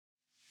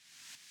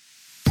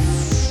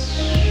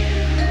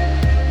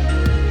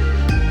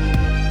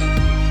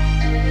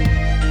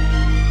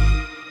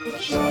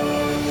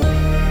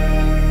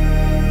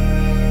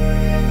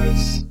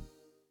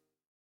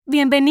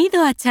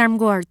Bienvenido a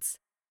Charm Words,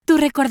 tu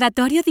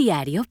recordatorio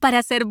diario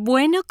para ser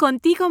bueno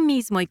contigo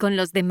mismo y con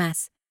los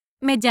demás.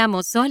 Me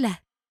llamo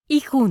Sola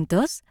y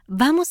juntos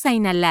vamos a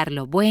inhalar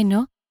lo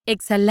bueno,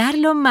 exhalar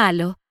lo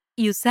malo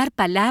y usar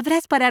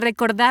palabras para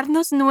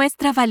recordarnos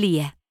nuestra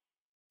valía.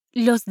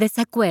 Los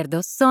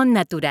desacuerdos son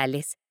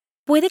naturales.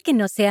 Puede que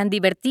no sean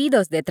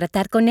divertidos de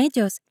tratar con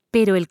ellos,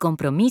 pero el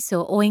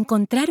compromiso o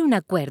encontrar un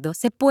acuerdo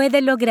se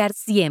puede lograr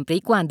siempre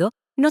y cuando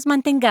nos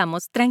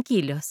mantengamos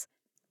tranquilos.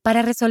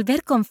 Para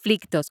resolver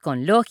conflictos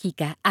con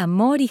lógica,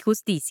 amor y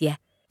justicia,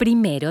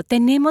 primero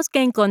tenemos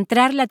que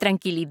encontrar la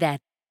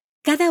tranquilidad.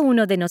 Cada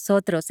uno de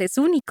nosotros es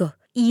único,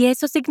 y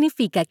eso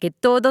significa que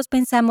todos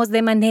pensamos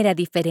de manera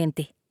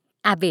diferente.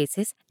 A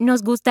veces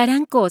nos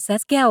gustarán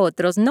cosas que a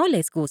otros no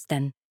les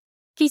gustan.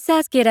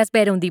 Quizás quieras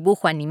ver un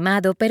dibujo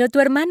animado, pero tu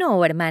hermano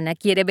o hermana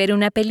quiere ver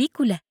una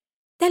película.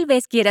 Tal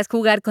vez quieras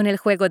jugar con el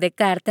juego de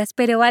cartas,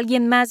 pero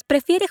alguien más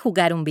prefiere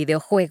jugar un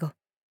videojuego.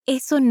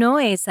 Eso no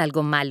es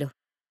algo malo.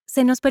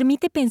 Se nos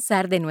permite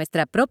pensar de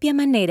nuestra propia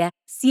manera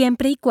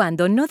siempre y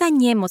cuando no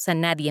dañemos a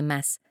nadie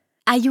más.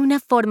 Hay una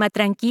forma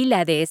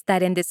tranquila de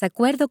estar en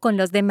desacuerdo con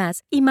los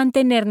demás y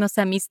mantenernos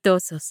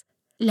amistosos.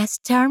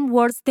 Las Charm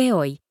Words de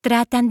hoy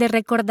tratan de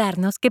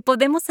recordarnos que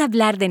podemos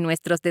hablar de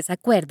nuestros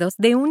desacuerdos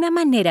de una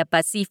manera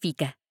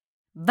pacífica.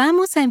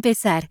 Vamos a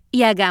empezar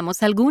y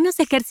hagamos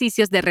algunos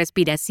ejercicios de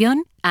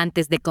respiración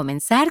antes de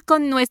comenzar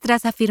con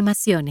nuestras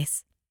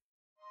afirmaciones.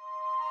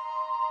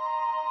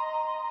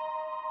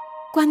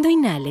 Cuando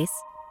inhales,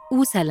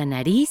 usa la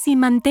nariz y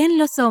mantén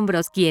los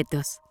hombros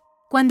quietos.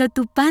 Cuando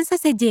tu panza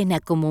se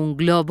llena como un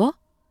globo,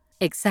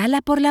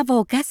 exhala por la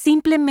boca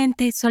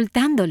simplemente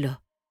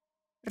soltándolo.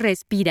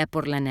 Respira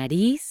por la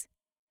nariz,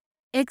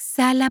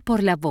 exhala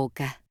por la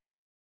boca.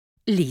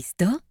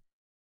 ¿Listo?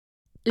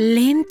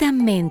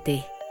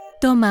 Lentamente,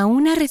 toma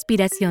una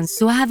respiración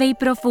suave y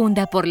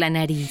profunda por la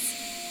nariz.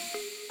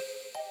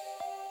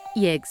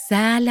 Y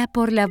exhala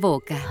por la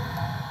boca.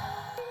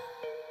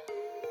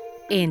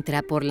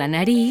 Entra por la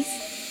nariz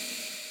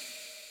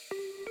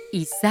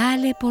y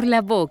sale por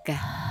la boca.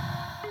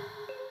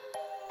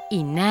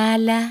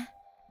 Inhala.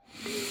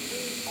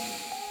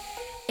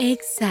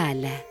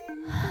 Exhala.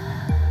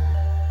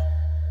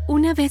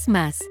 Una vez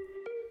más.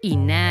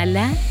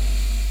 Inhala.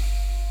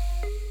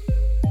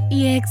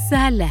 Y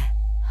exhala.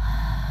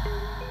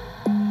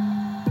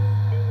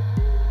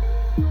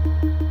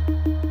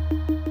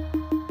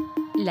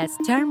 Las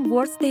Charm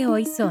Words de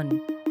hoy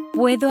son: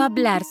 puedo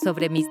hablar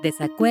sobre mis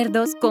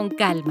desacuerdos con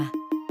calma.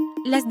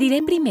 Las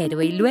diré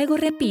primero y luego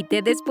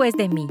repite después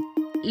de mí.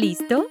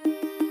 ¿Listo?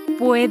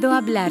 Puedo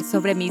hablar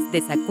sobre mis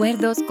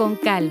desacuerdos con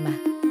calma.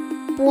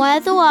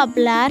 Puedo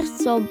hablar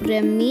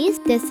sobre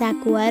mis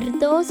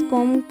desacuerdos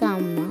con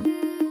calma.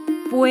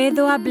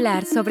 Puedo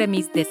hablar sobre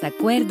mis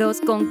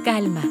desacuerdos con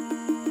calma.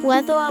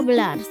 Puedo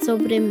hablar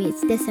sobre mis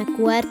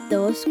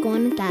desacuerdos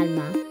con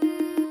calma.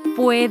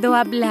 Puedo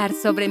hablar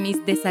sobre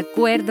mis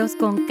desacuerdos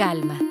con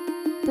calma.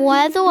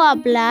 Puedo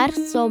hablar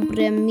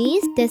sobre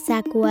mis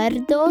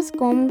desacuerdos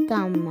con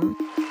calma.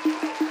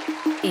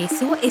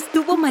 Eso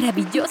estuvo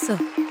maravilloso.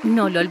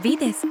 No lo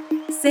olvides.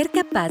 Ser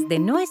capaz de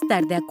no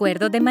estar de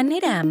acuerdo de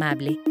manera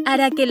amable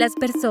hará que las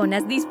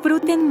personas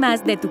disfruten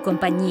más de tu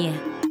compañía.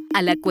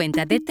 A la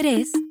cuenta de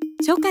 3,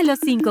 choca los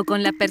 5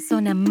 con la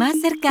persona más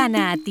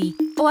cercana a ti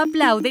o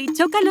aplaude y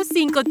choca los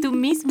 5 tú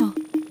mismo.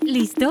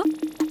 ¿Listo?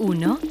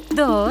 1,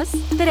 2,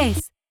 3.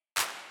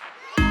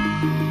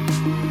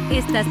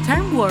 Estas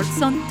Charm Words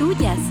son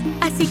tuyas,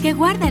 así que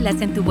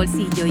guárdalas en tu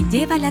bolsillo y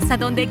llévalas a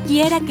donde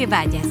quiera que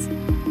vayas.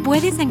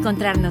 Puedes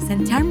encontrarnos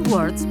en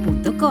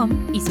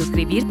charmwords.com y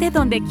suscribirte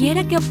donde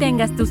quiera que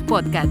obtengas tus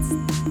podcasts.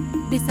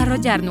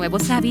 Desarrollar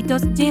nuevos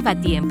hábitos lleva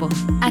tiempo,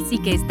 así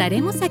que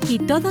estaremos aquí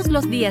todos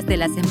los días de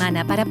la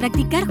semana para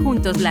practicar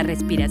juntos la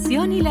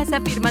respiración y las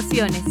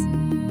afirmaciones.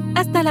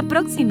 ¡Hasta la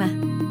próxima!